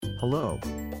Hello.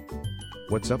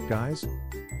 What's up, guys?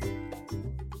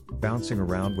 Bouncing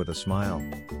around with a smile,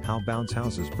 how bounce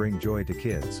houses bring joy to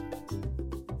kids.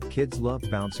 Kids love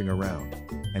bouncing around,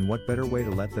 and what better way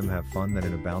to let them have fun than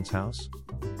in a bounce house?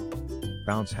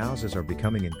 Bounce houses are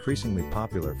becoming increasingly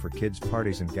popular for kids'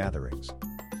 parties and gatherings.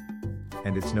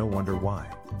 And it's no wonder why.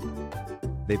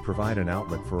 They provide an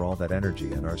outlet for all that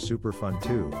energy and are super fun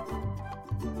too.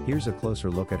 Here's a closer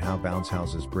look at how bounce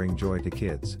houses bring joy to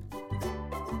kids.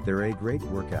 They're a great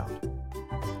workout.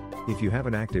 If you have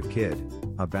an active kid,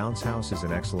 a bounce house is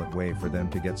an excellent way for them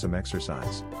to get some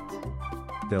exercise.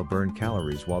 They'll burn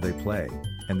calories while they play,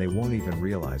 and they won't even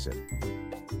realize it.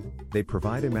 They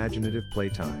provide imaginative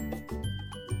playtime.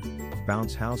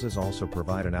 Bounce houses also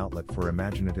provide an outlet for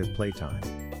imaginative playtime.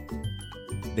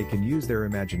 They can use their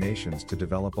imaginations to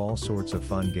develop all sorts of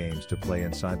fun games to play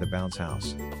inside the bounce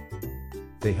house.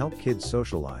 They help kids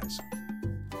socialize.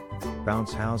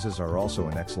 Bounce houses are also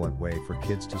an excellent way for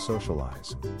kids to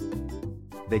socialize.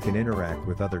 They can interact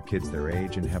with other kids their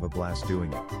age and have a blast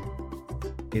doing it.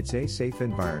 It's a safe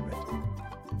environment.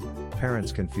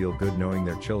 Parents can feel good knowing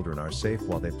their children are safe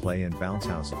while they play in bounce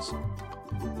houses.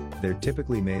 They're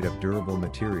typically made of durable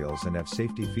materials and have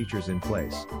safety features in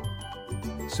place.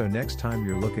 So next time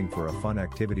you're looking for a fun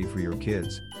activity for your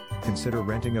kids, consider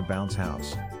renting a bounce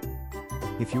house.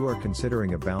 If you are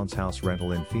considering a bounce house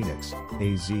rental in Phoenix,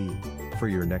 AZ, for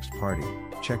your next party,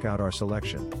 check out our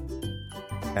selection.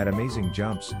 At Amazing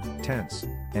Jumps, Tents,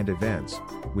 and Events,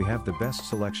 we have the best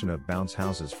selection of bounce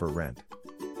houses for rent.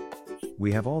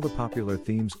 We have all the popular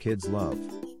themes kids love,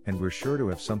 and we're sure to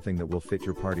have something that will fit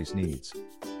your party's needs.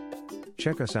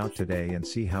 Check us out today and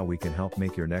see how we can help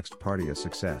make your next party a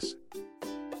success.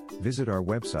 Visit our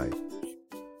website,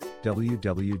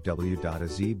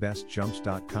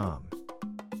 www.azbestjumps.com.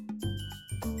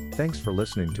 Thanks for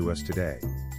listening to us today.